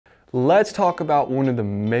Let's talk about one of the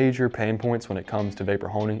major pain points when it comes to vapor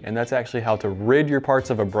honing, and that's actually how to rid your parts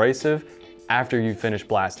of abrasive after you finish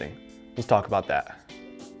blasting. Let's talk about that.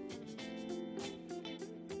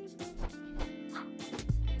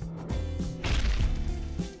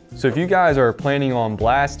 So if you guys are planning on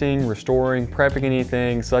blasting, restoring, prepping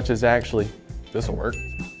anything, such as actually, this will work.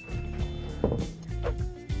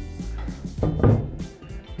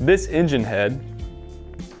 This engine head,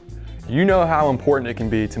 you know how important it can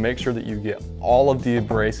be to make sure that you get all of the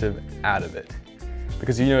abrasive out of it.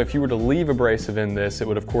 Because you know, if you were to leave abrasive in this, it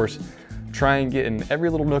would of course try and get in every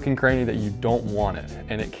little nook and cranny that you don't want it.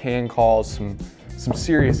 And it can cause some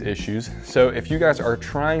serious issues. So if you guys are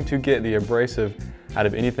trying to get the abrasive out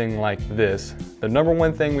of anything like this, the number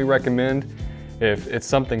one thing we recommend, if it's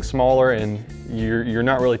something smaller and you're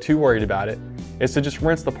not really too worried about it, is to just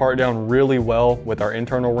rinse the part down really well with our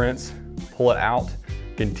internal rinse, pull it out,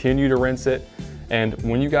 continue to rinse it, and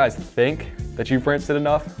when you guys think that you've rinsed it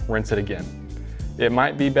enough, rinse it again. It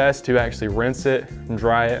might be best to actually rinse it,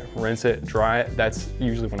 dry it, rinse it, dry it. That's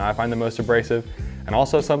usually when I find the most abrasive. And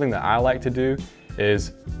also something that I like to do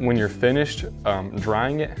is when you're finished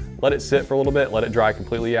drying it, let it sit for a little bit, let it dry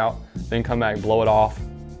completely out, then come back, blow it off,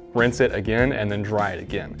 rinse it again, and then dry it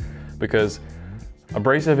again. Because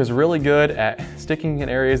abrasive is really good at sticking in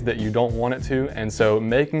areas that you don't want it to, and so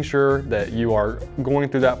making sure that you are going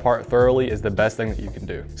through that part thoroughly is the best thing that you can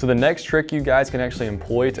do. So the next trick you guys can actually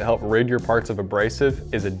employ to help rid your parts of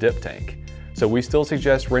abrasive is a dip tank. So we still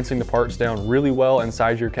suggest rinsing the parts down really well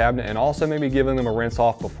inside your cabinet and also maybe giving them a rinse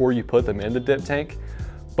off before you put them in the dip tank.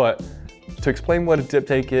 But to explain what a dip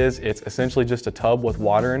tank is, it's essentially just a tub with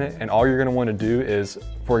water in it, and all you're gonna wanna do is,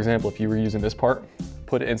 for example, if you were using this part,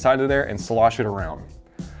 put it inside of there and slosh it around.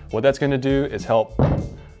 What that's gonna do is help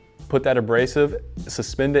put that abrasive,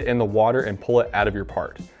 suspend it in the water and pull it out of your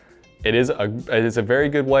part. It is a very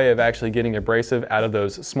good way of actually getting abrasive out of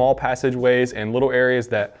those small passageways and little areas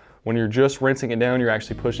that when you're just rinsing it down, you're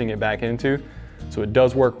actually pushing it back into. So it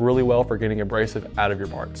does work really well for getting abrasive out of your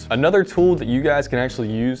parts. Another tool that you guys can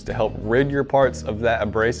actually use to help rid your parts of that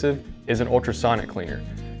abrasive is an ultrasonic cleaner.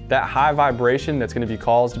 That high vibration that's going to be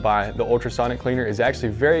caused by the ultrasonic cleaner is actually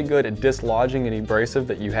very good at dislodging any abrasive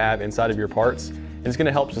that you have inside of your parts. And it's going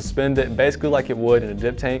to help suspend it basically like it would in a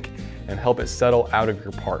dip tank and help it settle out of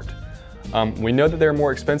your part. We know that they're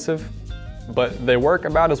more expensive, but they work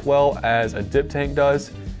about as well as a dip tank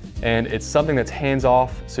does. And it's something that's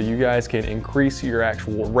hands-off, so you guys can increase your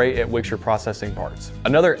actual rate at which you're processing parts.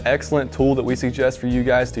 Another excellent tool that we suggest for you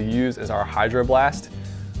guys to use is our Hydroblast.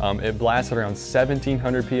 It blasts at around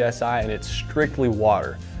 1700 PSI and it's strictly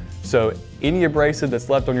water. So any abrasive that's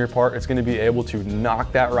left on your part, it's gonna be able to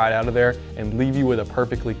knock that right out of there and leave you with a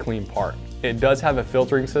perfectly clean part. It does have a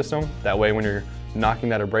filtering system. That way when you're knocking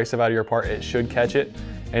that abrasive out of your part, it should catch it.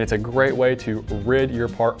 And it's a great way to rid your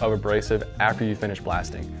part of abrasive after you finish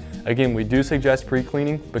blasting. Again, we do suggest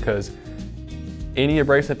pre-cleaning because any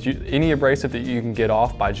abrasive that you can get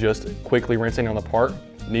off by just quickly rinsing on the part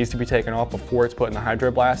needs to be taken off before it's put in the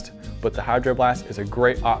Hydroblast, but the Hydroblast is a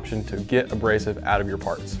great option to get abrasive out of your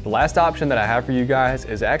parts. The last option that I have for you guys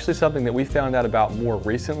is actually something that we found out about more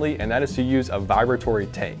recently, and that is to use a vibratory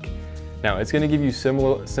tank. Now, it's gonna give you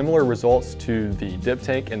similar results to the dip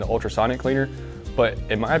tank and the ultrasonic cleaner, but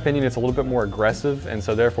in my opinion, it's a little bit more aggressive, and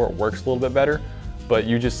so therefore it works a little bit better, but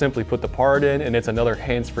you just simply put the part in and it's another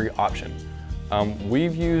hands-free option.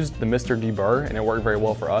 We've used the Mr. Deburr and it worked very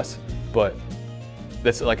well for us, but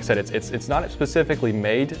this, like I said, it's not specifically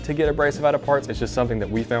made to get abrasive out of parts, it's just something that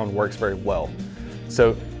we found works very well.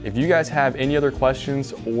 So if you guys have any other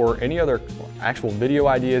questions or any other actual video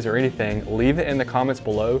ideas or anything, leave it in the comments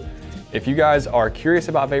below. If you guys are curious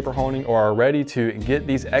about vapor honing or are ready to get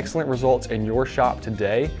these excellent results in your shop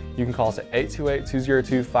today, you can call us at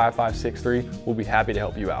 828-202-5563. We'll be happy to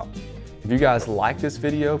help you out. If you guys like this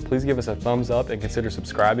video, please give us a thumbs up and consider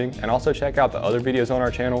subscribing, and also check out the other videos on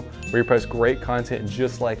our channel where we post great content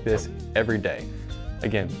just like this every day.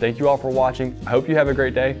 Again, thank you all for watching. I hope you have a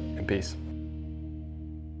great day, and peace.